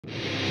Hey,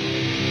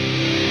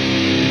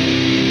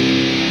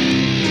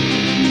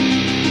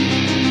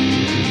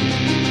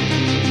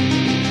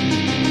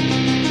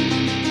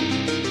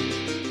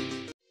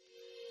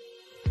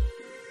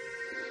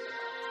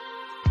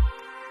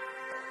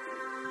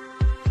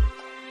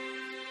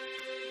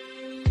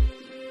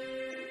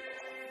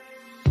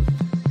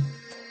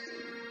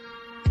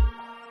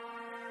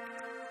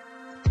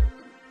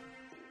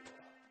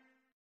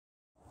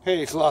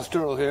 it's Lost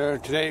Earl here.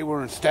 Today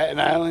we're in Staten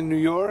Island, New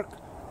York.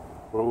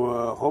 We're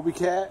with Hobie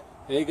Katt.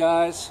 Hey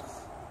guys.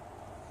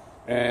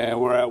 And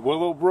we're at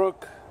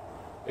Willowbrook.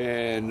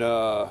 And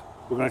we're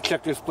going to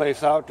check this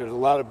place out. There's a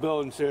lot of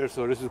buildings here,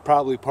 so this is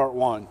probably part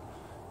one.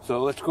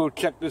 So let's go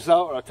check this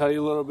out. I'll tell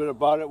you a little bit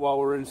about it while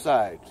we're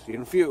inside. See you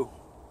in a few.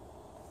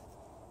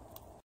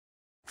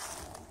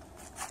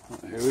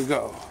 Here we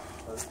go.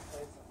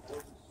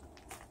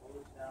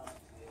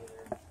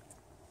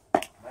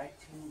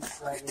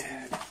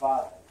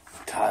 1975.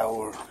 Tile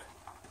work.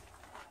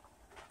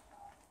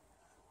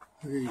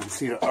 Here you can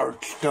see the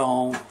arch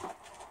dome.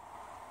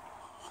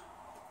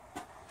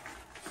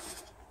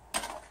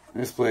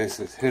 This place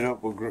is hit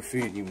up with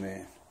graffiti,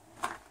 man.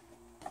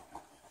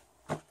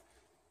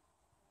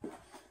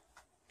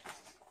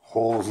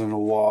 Holes in the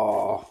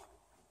wall.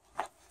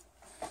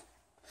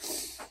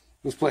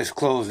 This place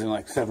closed in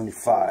like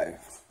 '75.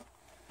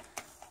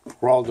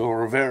 Raldo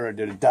Rivera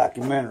did a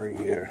documentary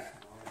here.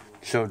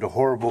 Showed the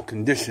horrible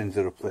conditions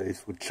of the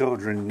place with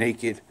children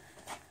naked,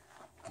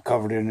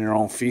 covered in their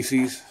own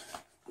feces.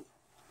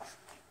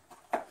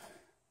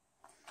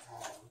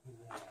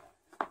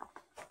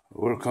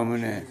 We're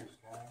coming in.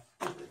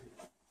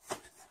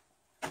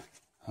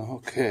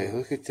 Okay,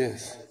 look at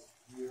this.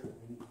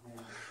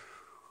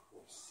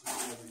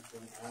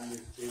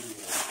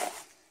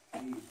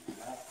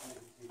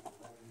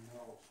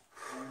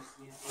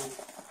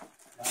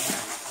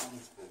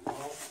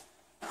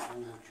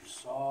 What you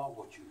saw,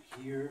 what you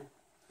hear,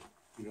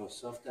 you know,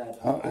 stuff that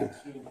I can't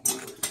hear or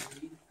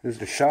see. Here's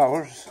the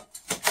showers.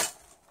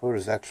 Oh,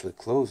 there's actually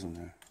clothes in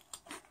there.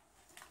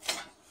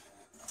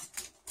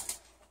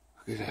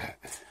 Look at that.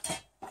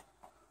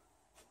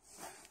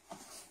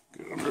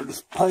 Get under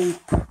this pipe.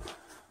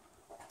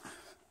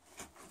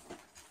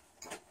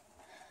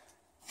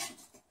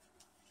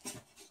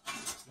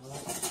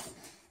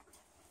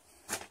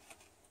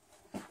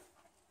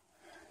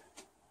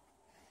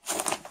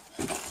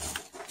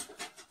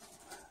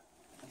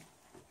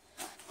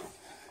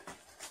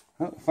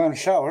 Oh, found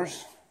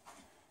showers.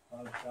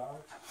 Found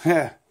showers?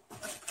 Yeah.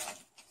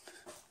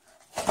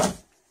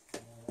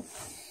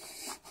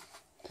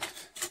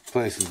 This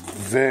place is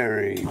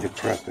very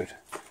decrepit.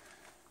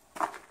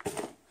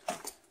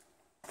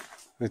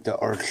 With the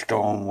arched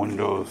dome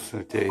windows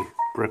that they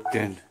bricked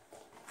in.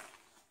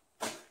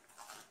 Look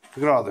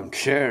at all them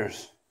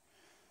chairs.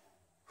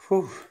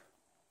 Whew.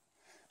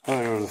 Oh,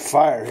 there was a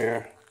fire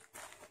here.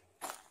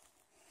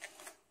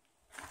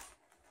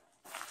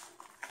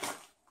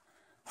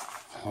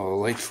 All the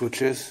light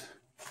switches.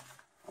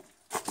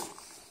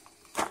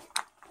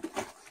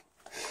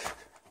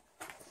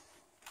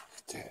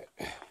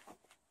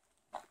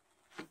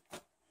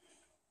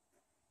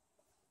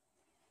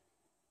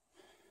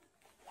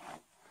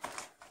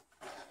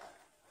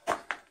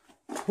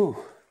 Whew.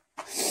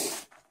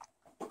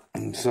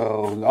 And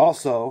so,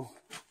 also,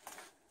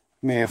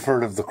 you may have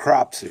heard of the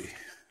Cropsey.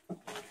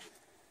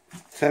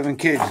 7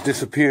 kids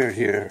disappeared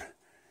here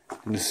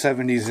in the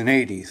 70s and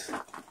 80s.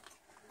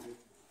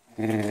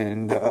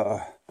 And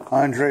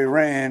Andre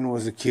Rand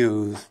was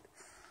accused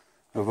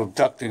of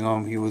abducting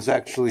them. He was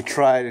actually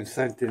tried and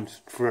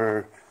sentenced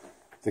for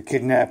the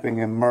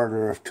kidnapping and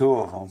murder of 2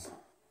 of them.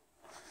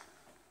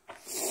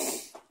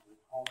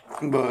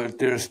 But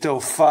there's still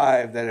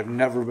 5 that have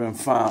never been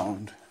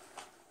found.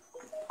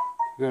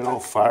 Look at an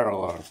old fire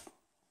alarm.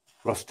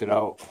 Rusted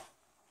out.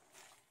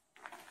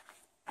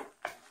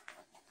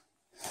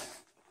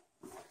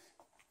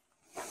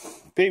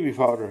 Baby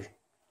powder.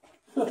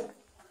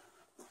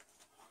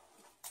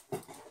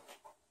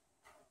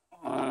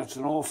 That's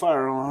an old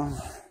fire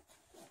alarm.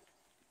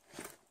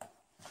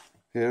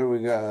 Here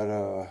we got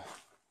a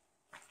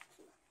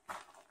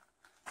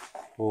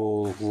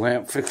old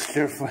lamp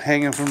fixture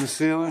hanging from the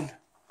ceiling.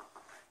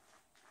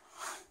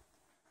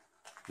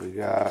 We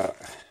got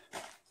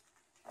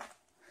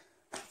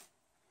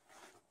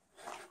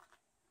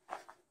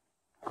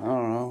I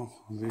don't know,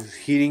 these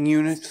heating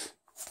units.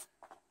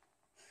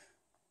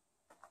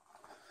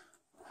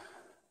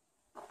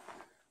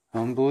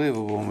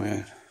 Unbelievable,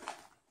 man.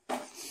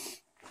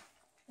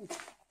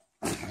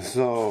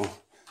 So,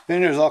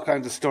 then there's all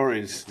kinds of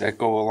stories that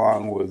go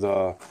along with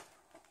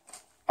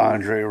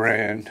Andre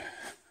Rand.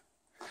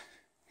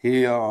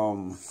 He,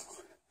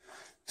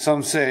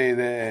 some say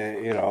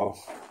that, you know,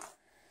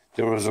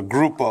 there was a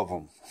group of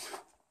them.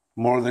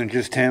 More than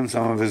just him,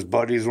 some of his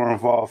buddies were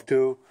involved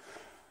too.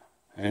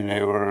 And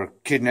they were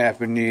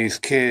kidnapping these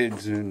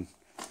kids and,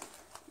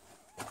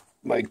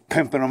 like,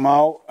 pimping them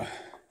out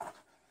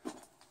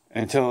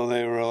until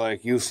they were,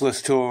 like,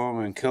 useless to them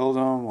and killed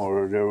them.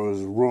 Or there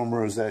was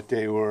rumors that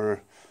they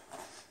were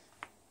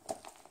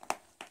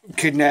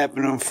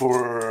kidnapping them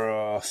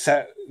for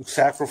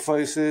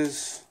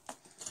sacrifices,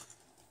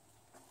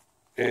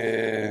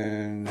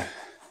 and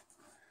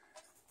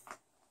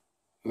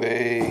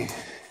they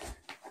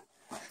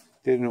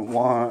didn't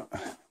want,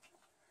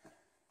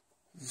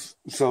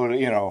 so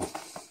you know,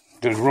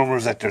 there's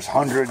rumors that there's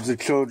hundreds of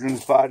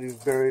children's bodies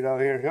buried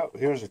out here. Yep,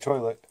 here's the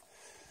toilet.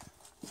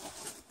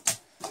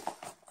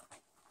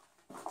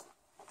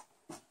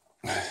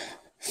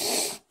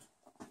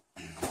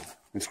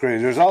 It's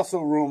crazy. There's also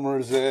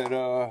rumors that,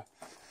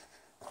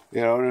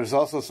 you know, there's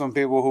also some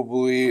people who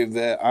believe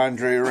that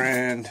Andre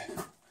Rand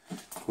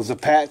was a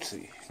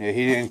patsy. That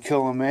he didn't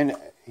kill him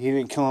he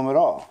didn't kill him at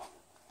all.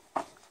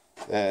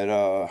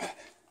 That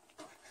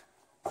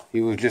he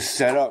was just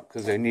set up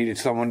because they needed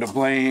someone to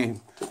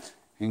blame,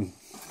 and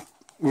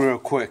real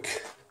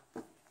quick.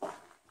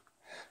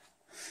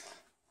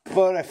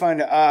 But I find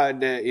it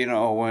odd that, you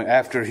know,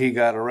 after he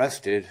got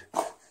arrested,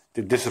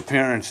 the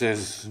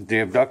disappearances, the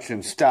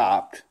abduction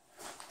stopped.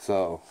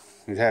 So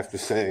you'd have to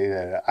say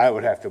that I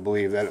would have to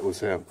believe that it was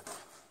him.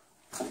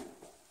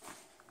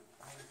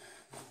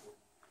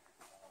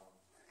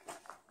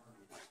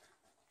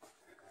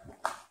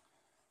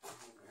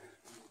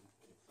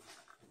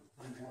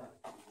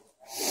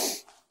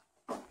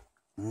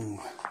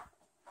 Look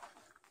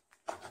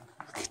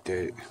at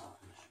that.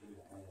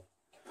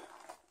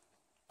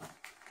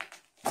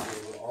 They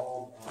were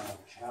all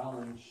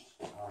challenged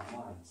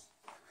minds.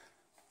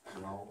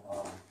 You know,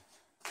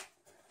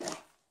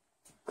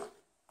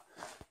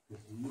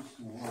 because he used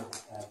to work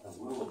at the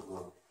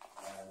Willowbrook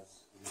as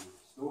a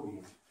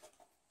custodian.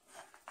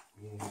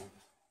 And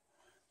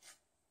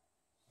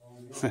so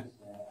it is that,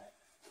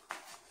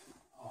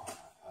 oh my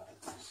God, that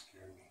just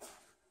scared me.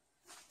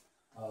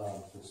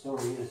 The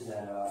story is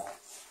that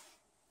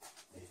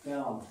they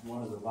found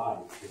one of the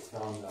bodies. They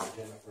found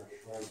Jennifer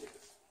Schreiber.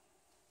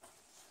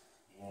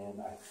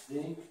 And I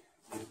think,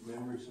 if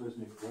memory serves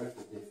me correct,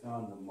 that they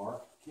found the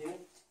Mark kid,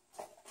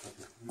 but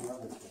the three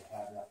others they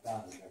have not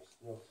found, and they're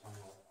still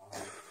somewhere on the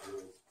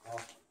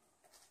property.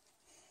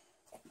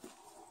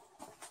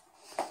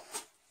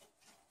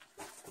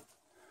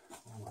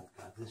 Oh my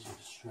God, this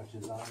just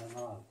stretches on and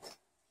on.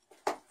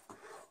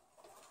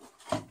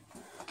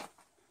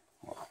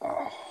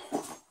 Wow.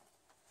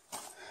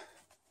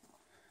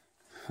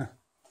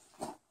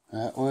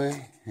 That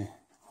way,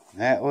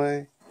 that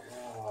way.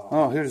 Wow.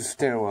 Oh, here's a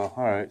stairwell.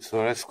 All right,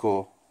 so that's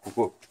cool. We'll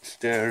go up the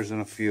stairs in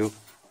a few.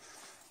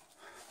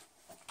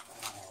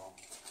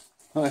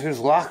 Oh, here's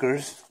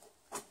lockers.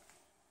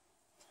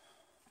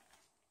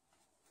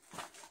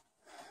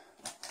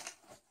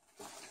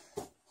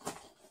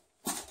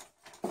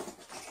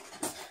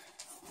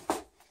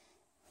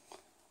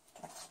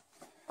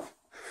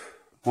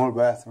 More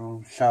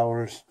bathrooms,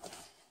 showers.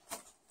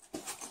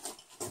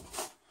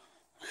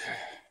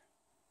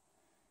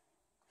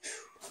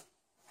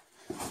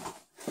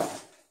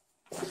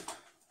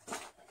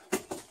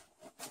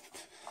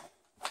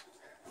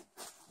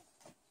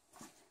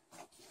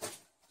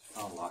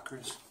 Found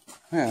lockers?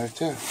 Yeah, right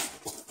there.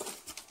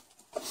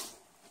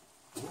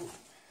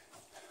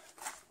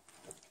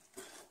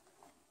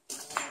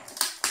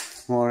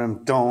 More of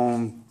them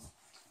dome.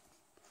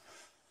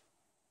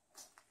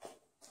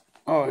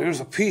 Oh, here's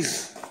a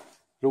piece.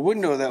 The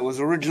window that was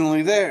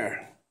originally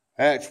there.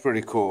 That's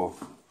pretty cool.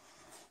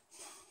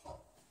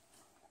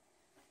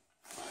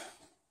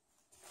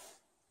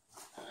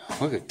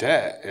 Look at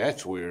that.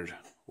 That's weird.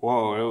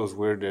 Whoa, it was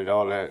weird that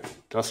all that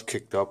dust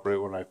kicked up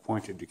right when I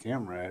pointed the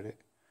camera at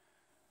it.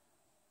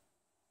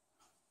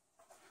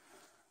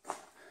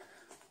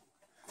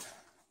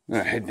 I'm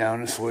gonna head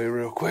down this way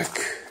real quick.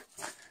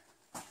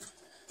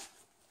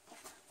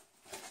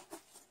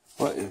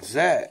 What is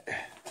that?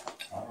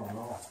 I don't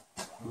know.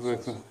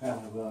 Looks like a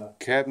kind of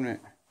cabinet.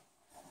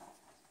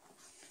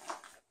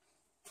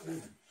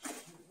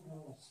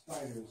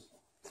 spiders.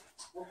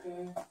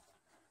 Okay.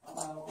 I'm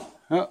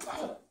out.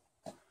 Oh,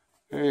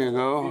 there you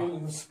go.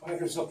 The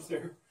spiders up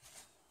there.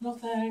 No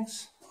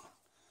thanks.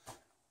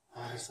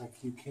 Oh, it's like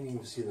you can't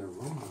even see their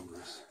room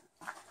numbers.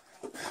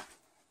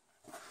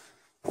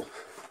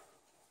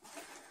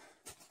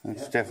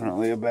 That's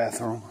definitely a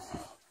bathroom.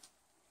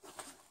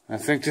 I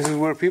think this is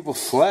where people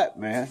slept,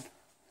 man.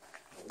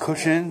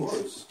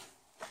 Cushions.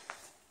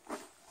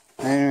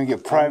 They didn't even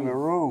get private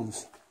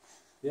rooms.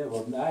 Yeah,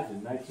 well,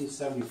 imagine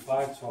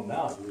 1975 till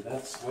now, dude.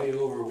 That's way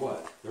over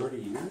what, 30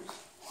 years?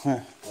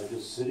 Like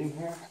just sitting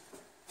here.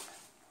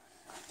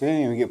 They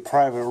didn't even get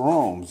private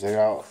rooms. They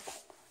got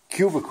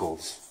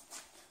cubicles.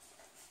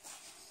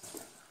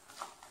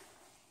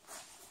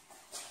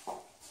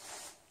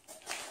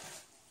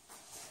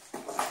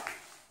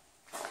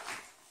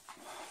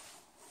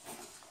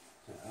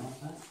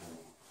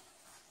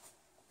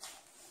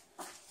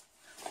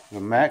 The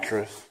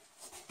mattress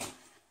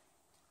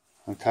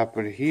on top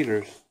of the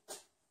heaters.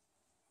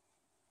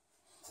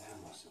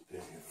 That must have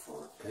been here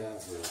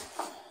forever.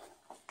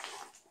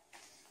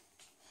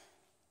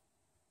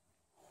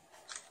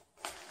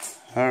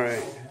 All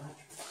right,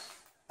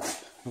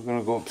 we're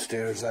gonna go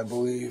upstairs, I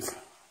believe.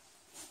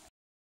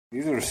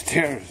 These are the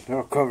stairs.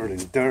 They're covered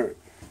in dirt.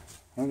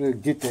 How did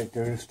it get that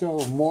there? There's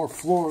still more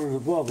floors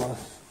above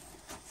us.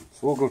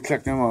 So we'll go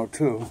check them out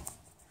too.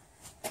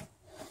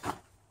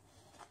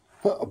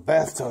 A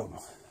bathtub.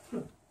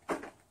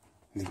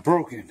 It's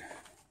broken.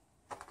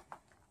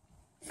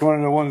 It's one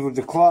of the ones with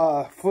the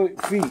claw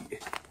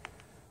feet.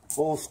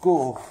 Old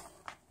school.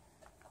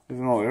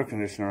 There's no air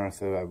conditioner on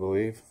it, I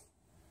believe.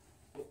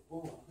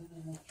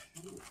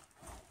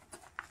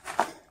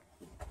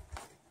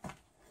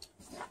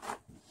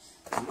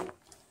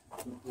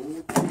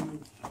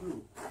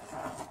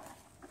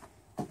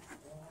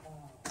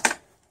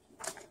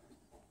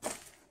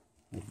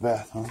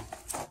 Bath, huh?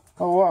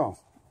 Oh wow.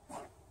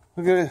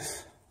 Look at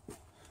this.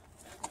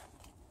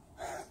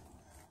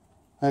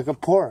 Like a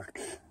porch.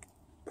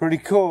 Pretty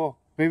cool.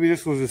 Maybe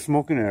this was a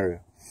smoking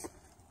area.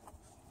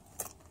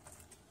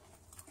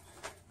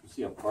 You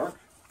see a park?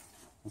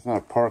 It's not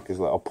a park, it's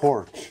like a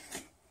porch.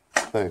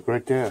 Like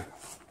right there.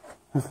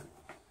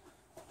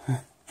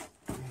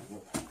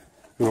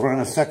 We're on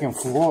the second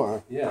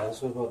floor. Yeah,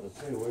 that's what I was about to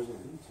say. Where's it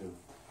lead to?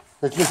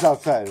 It's just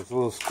outside. It's a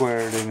little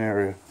squared in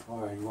area.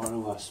 Alright, you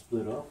want to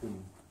split up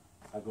and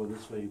I go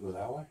this way, you go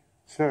that way?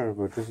 Sure,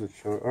 but this is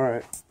short.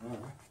 Alright.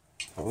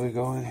 So we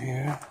go in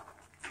here.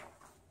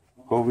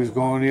 Hobie's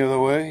going the other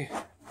way.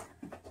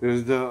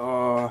 There's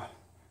the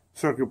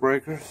circuit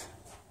breakers.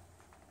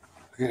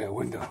 Look at that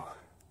window.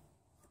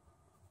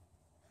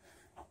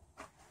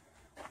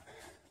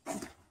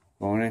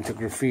 Going into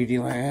graffiti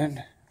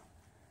land.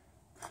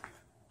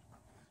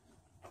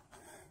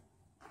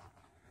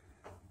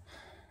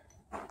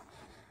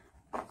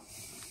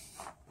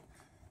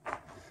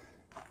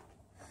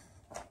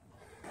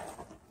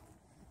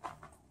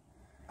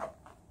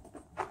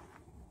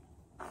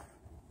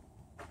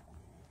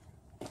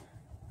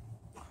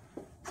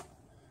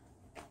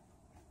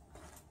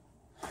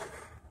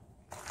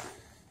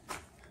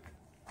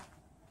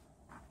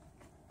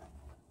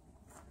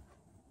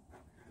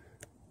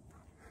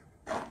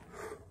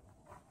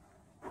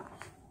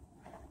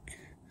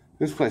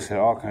 This place had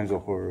all kinds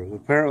of horrors.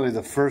 Apparently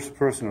the first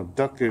person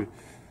abducted,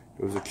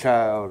 it was a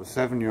child, a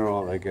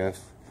 7-year-old, I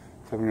guess.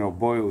 7-year-old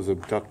boy was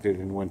abducted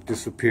and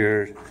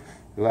disappeared.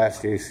 The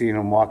last day seen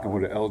him walking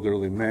with an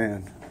elderly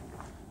man.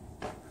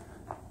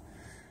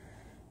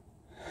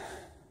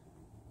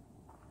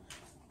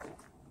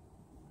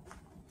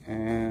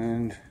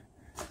 And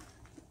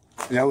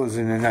that was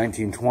in the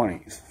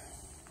 1920s.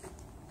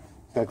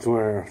 That's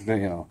where,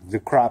 the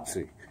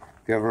Cropsey.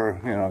 If you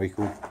ever, you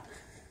could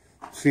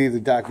see the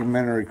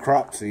documentary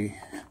Cropsey,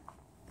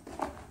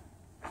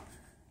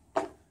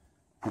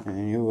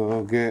 and you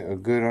will get a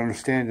good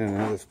understanding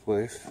of this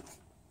place.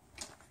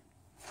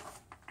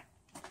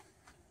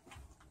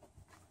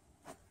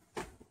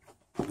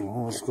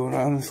 Well, let's go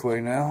down this way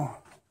now.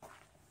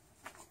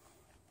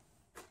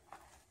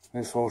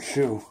 This old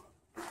shoe.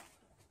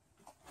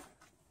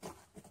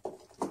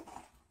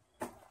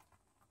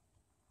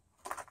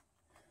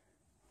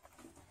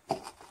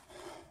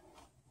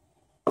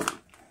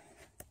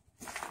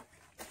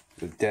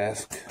 The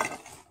desk,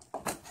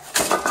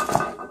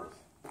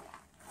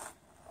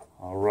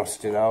 all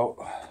rusted out.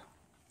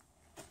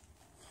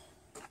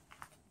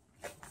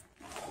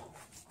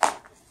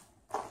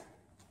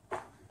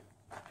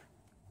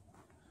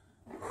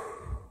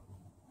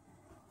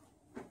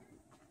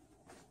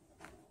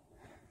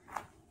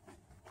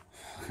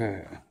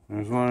 Okay,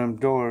 there's one of them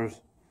doors,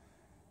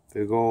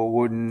 big old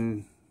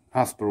wooden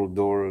hospital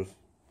doors.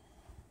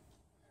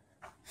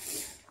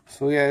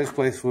 So yeah, this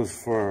place was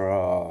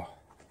for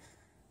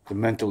the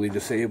mentally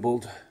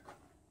disabled.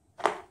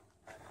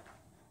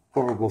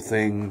 Horrible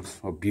things,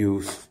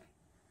 abuse.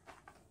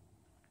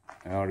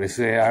 They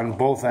say on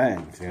both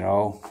ends,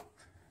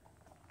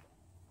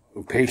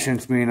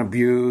 Patients being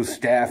abused,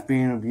 staff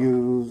being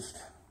abused.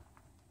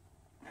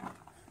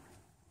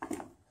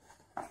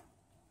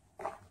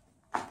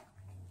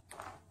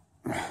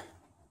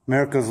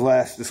 America's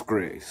Last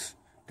Disgrace.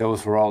 That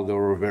was Geraldo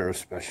Rivera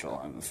special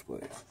on this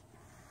place.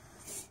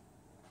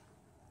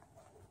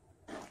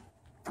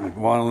 If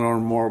you want to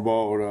learn more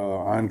about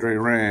Andre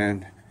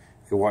Rand,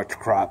 you can watch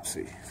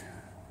Cropsey.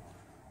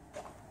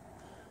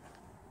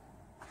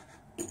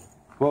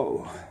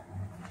 Whoa.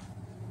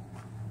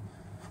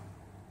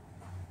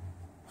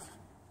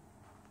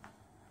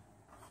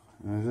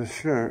 There's a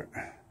shirt.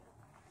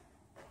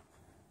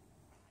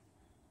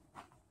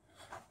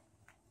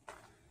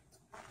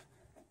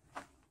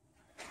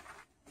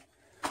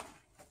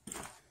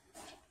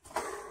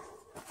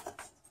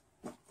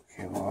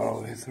 Came all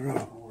the way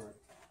through.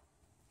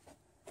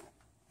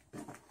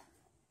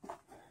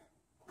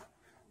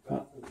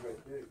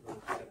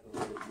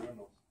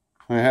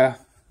 Yeah.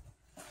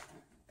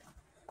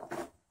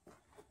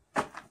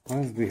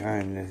 What's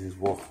behind this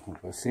wall?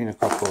 I've seen a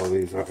couple of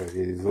these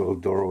already, these little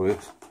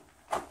doorways.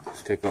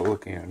 Just take a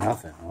look here.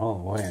 Nothing.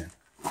 Oh, man.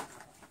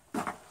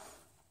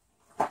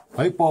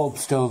 Light bulb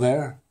still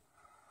there.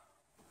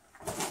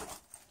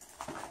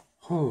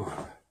 Whew.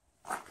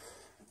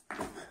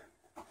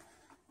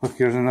 Look,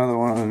 here's another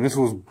one. And this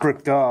was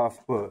bricked off,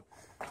 but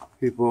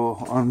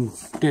people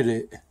undid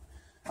it.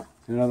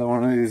 Another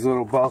one of these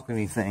little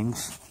balcony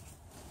things.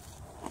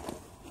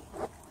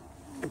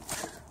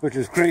 which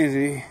is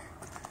crazy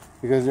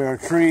because there are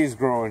trees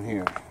growing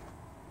here.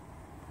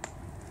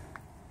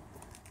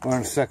 We're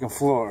on the second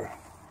floor.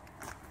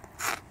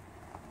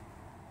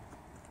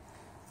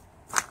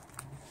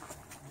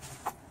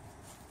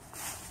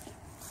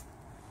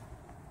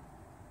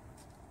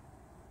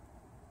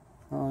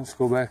 Well, let's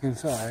go back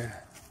inside.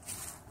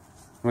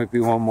 Might be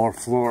one more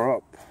floor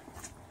up.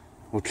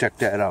 We'll check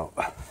that out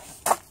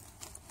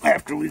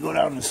after we go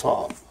down this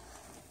hall.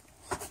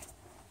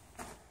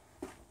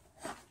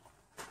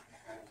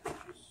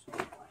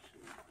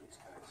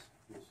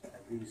 There's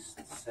at least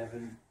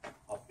 7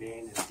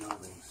 abandoned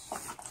buildings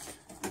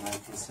in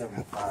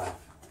 1975.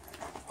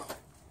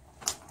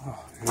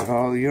 Oh, here are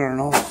all the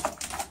urinals.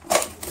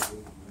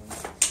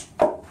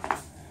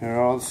 Here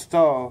are all the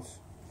stalls.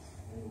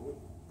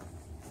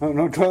 Oh,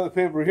 no toilet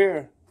paper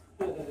here.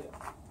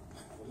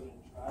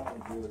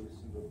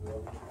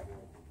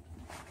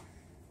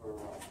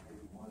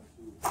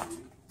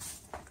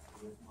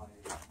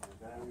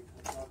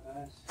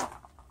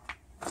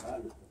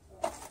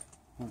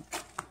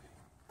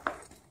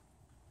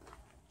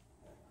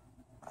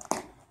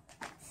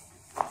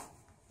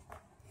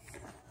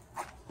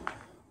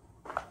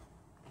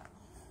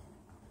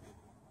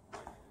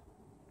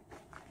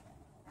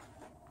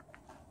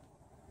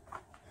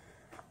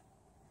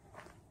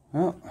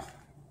 Well,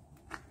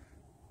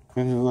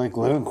 these are like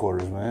living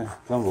quarters, man.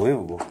 It's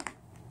unbelievable.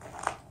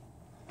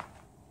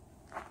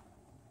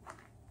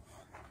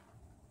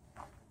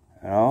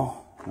 You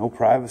know, no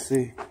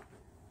privacy.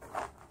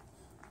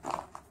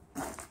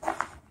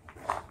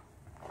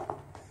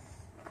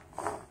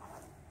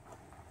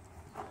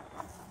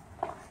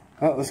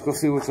 Well, let's go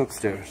see what's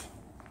upstairs.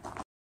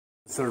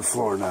 3rd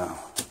floor now.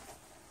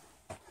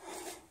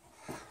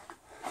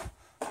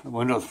 The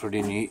window's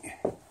pretty neat.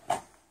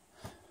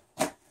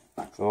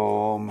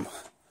 Some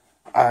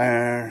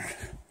iron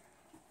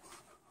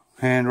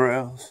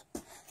handrails.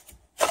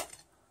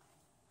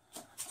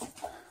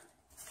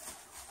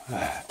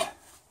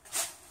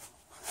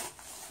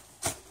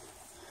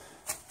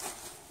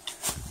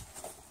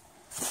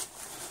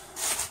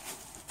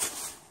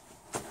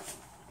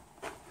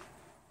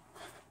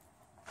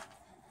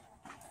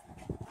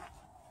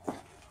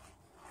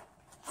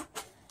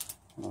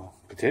 Oh,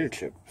 potato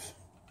chips.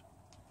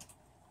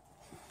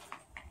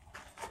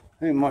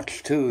 Ain't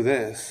much to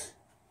this.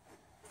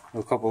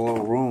 A couple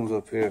little rooms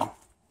up here. I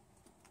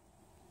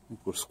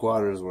think where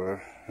squatters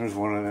were. There's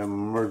one of them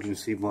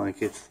emergency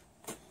blankets.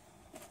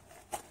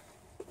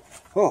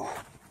 Oh.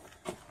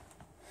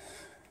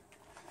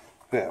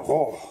 Yeah,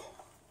 whoa.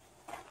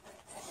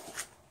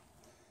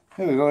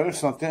 There we go, there's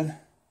something.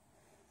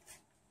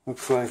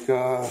 Looks like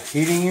a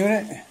heating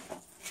unit,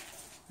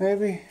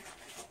 maybe.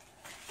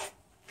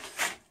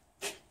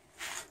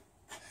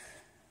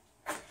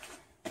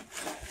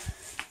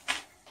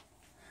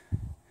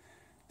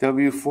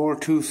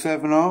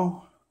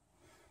 W4270.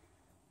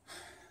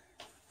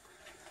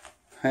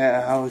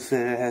 Yeah, I would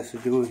say that has to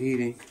do with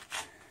heating.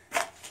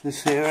 Let's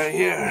see right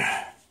here.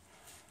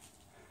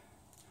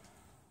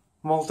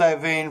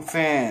 Multi-vane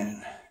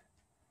fan.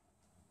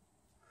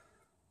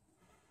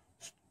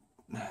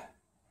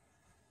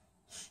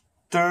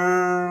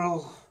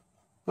 Stirl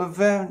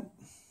event.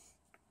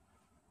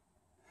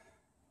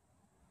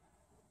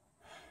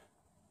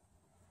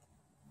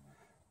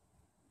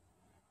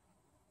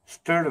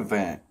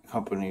 Event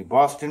Company,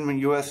 Boston,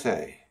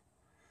 USA.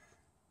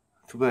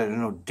 Too bad there's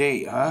no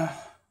date, huh?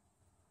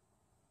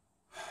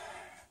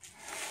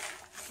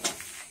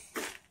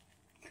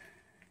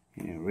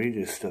 Yeah, read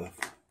this stuff.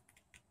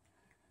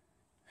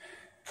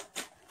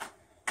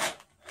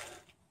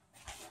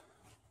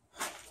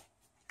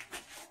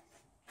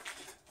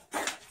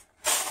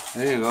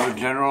 There you go,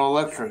 General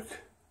Electric.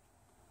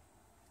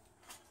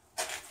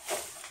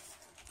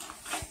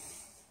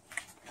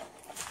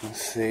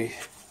 Let's see.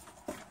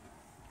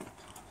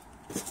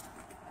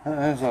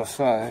 That's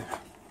outside.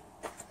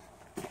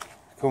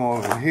 Come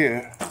over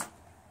here.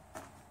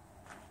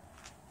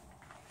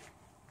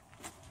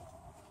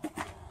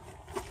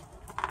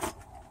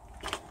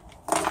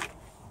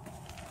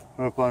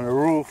 We're up on the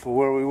roof of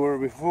where we were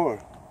before.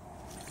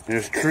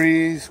 There's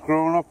trees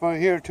growing up out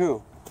here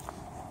too.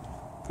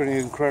 Pretty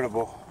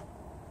incredible.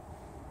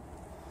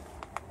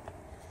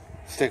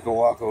 Let's take a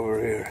walk over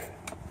here.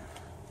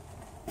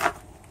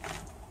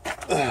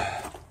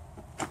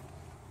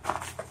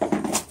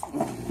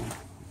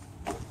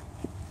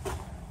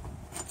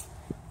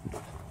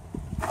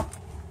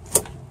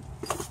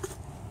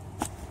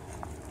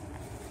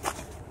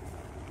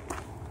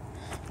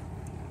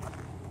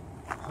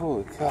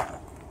 Holy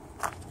cow.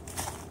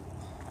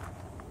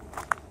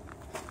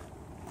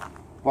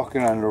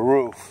 Walking on the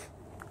roof.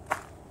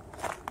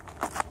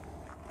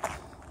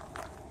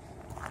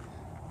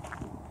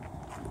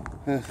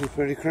 This is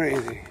pretty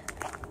crazy.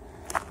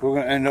 We're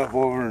going to end up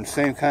over in the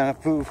same kind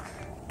of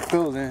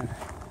building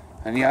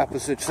on the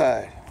opposite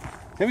side.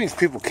 That means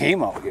people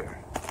came out here.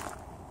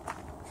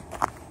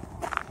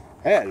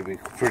 That had to be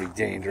pretty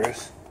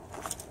dangerous.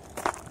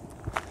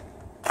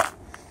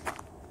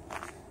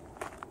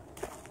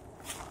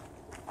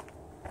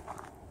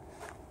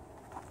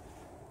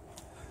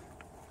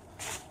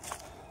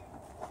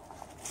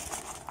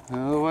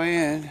 Another way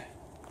in.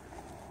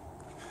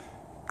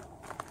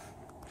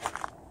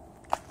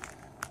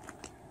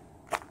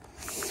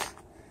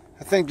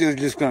 I think there's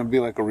just going to be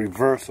like a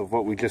reverse of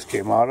what we just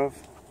came out of.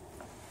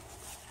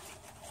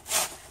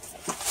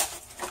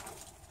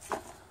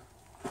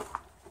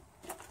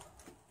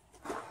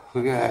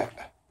 Look at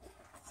that.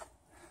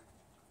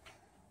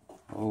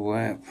 Oh,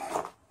 lamp.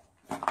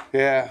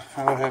 Yeah,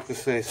 I would have to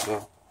say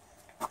so.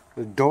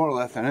 The door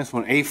left on this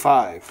one,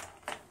 A5.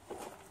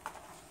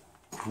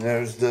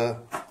 There's the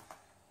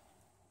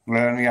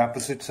right on the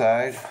opposite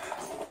side.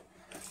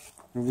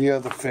 The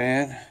other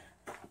fan.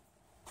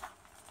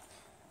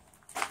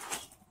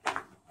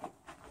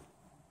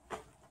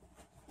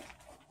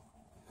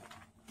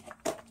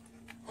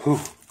 Whew.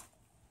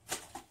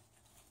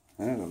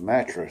 There's a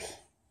mattress.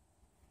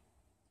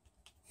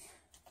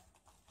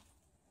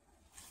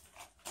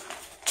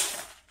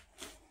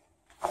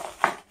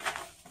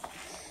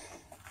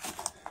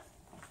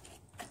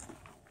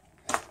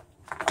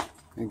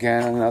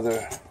 Again,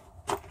 another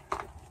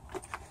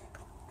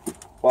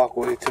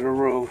walkway to the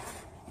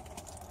roof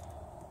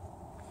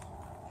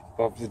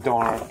above the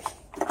dorms.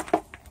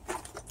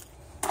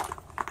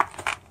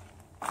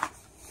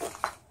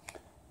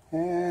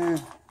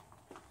 And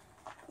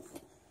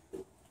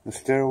the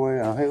stairway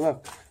down. Hey,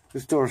 look,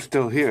 this door's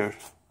still here,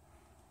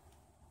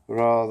 but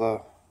all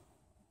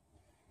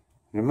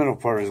the middle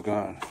part is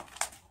gone.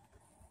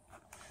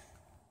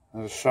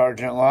 There's a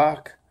sergeant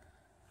lock.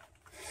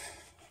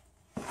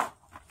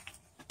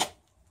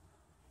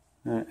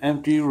 An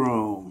empty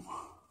room.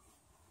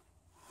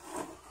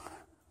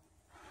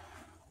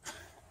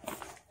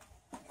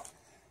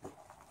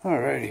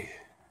 Alrighty.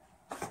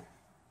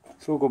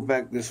 So we'll go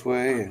back this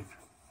way and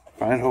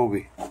find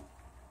Hobie.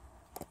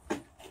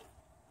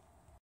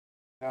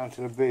 Down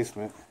to the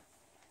basement.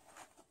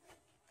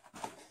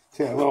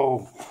 See that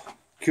little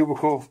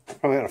cubicle?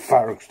 Probably had a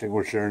fire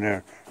extinguisher in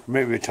there.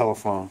 Maybe a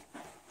telephone.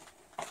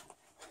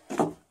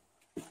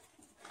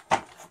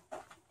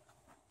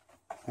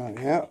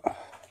 Yeah.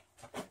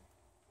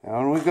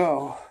 Down we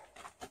go.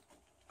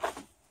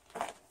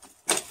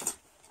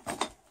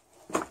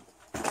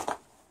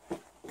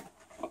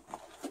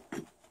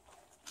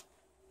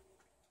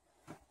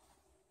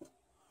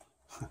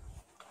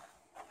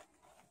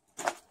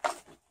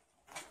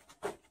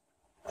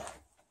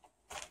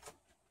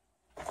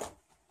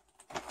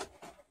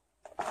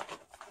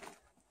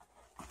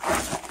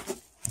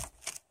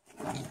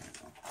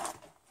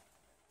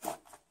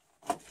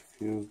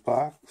 Fuse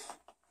box.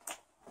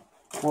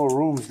 More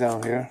rooms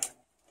down here.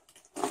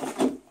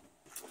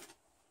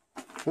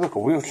 Look, a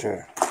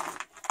wheelchair.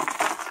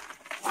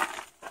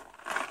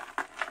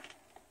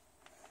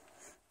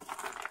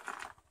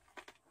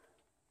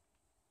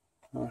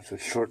 Oh, it's a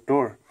short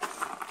door.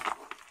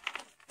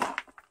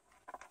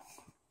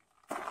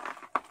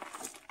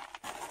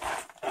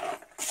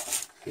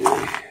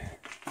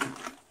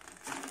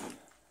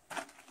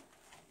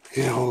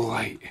 Get a whole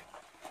light.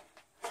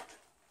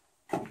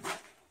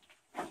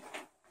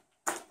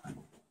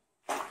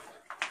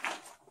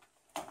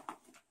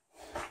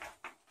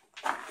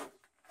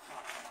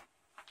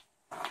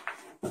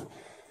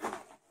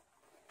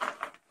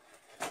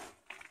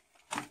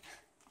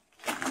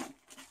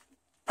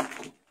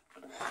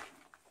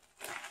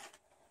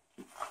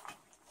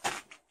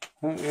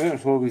 Oh,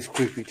 there's Hobie's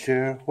creepy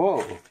chair.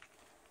 Whoa.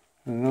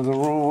 Another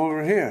room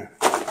over here.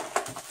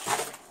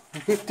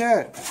 Look at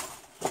that.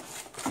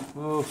 A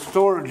little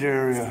storage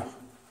area.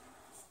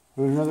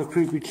 There's another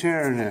creepy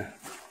chair in there.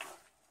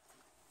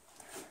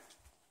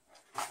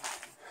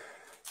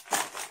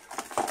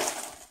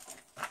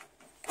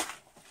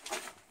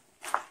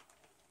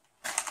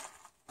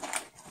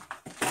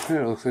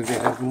 Here, looks like they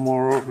have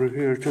more over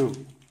here too.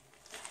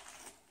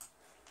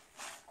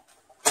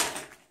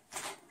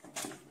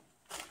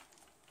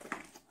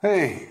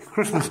 Hey,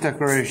 Christmas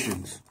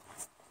decorations.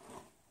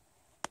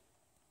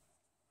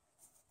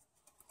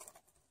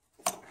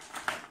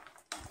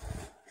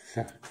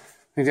 I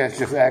think that's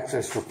just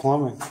access for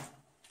plumbing.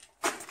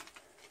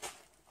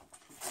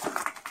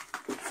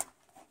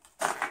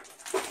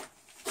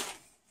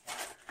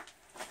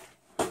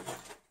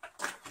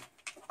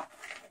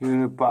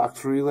 Unit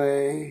box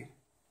relay.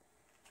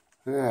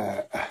 Look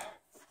at that.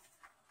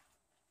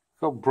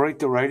 Look how bright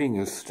the writing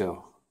is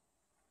still.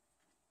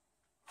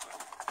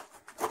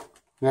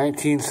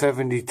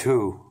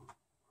 1972.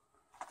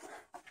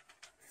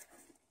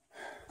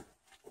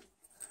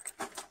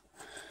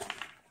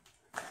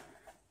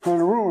 So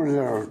the rumors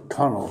there are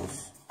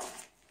tunnels.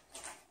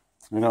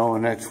 You know,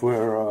 and that's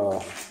where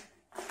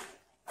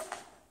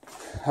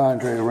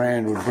Andre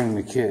Rand would bring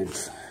the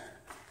kids.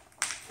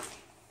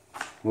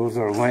 Those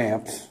are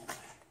lamps.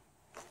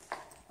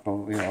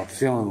 Oh, you know,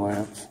 ceiling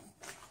lamps.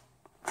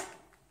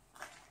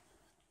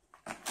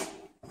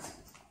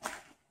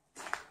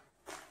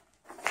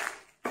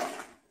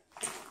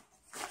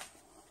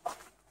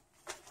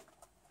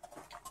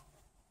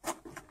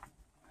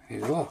 Hey,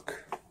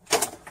 look.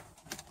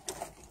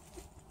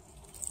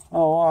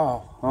 Oh,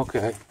 wow.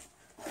 Okay.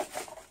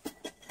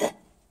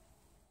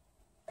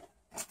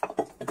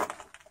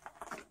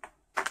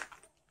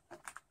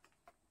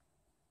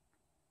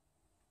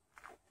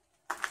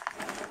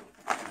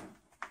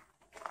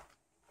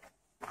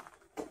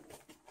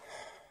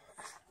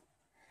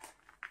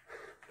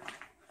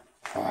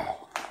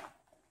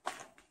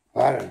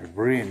 lot of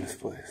debris in this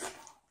place.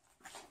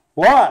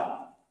 What?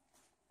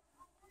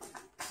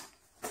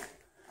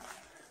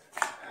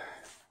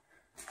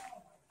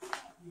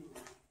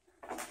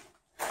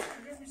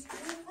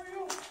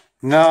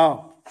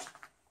 No.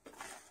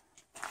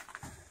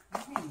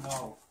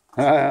 No.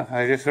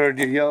 I just heard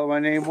you yell my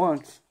name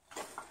once.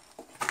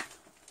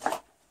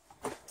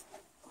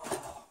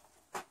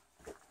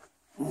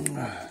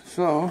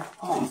 So.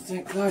 Oh,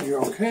 thank God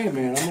you're okay,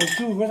 man. I'm gonna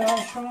do without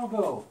a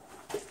struggle.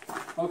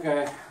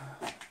 Okay.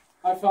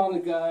 I found the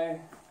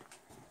guy.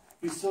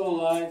 He's still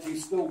alive.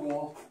 He's still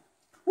well.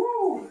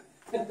 Woo!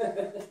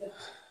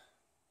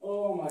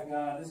 Oh my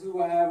God. This is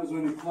what happens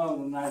when you come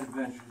on night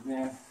adventures,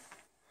 man.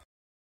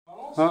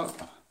 No,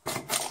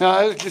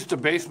 it's just a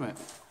basement.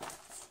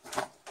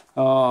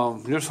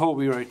 There's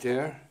Hobie right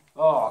there.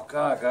 Oh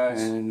God,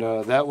 guys. And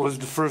that was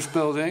the first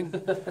building.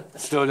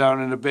 Still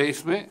down in the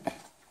basement.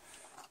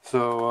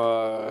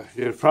 So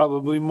there's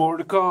probably more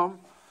to come.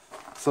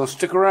 So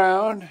stick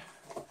around.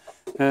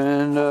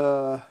 And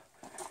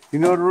you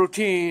know the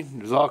routine.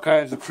 There's all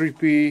kinds of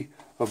creepy,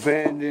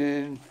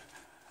 abandoned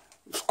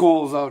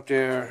schools out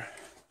there.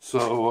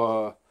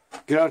 So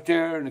get out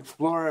there and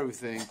explore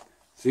everything.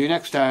 See you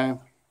next time.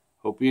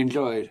 Hope you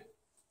enjoyed.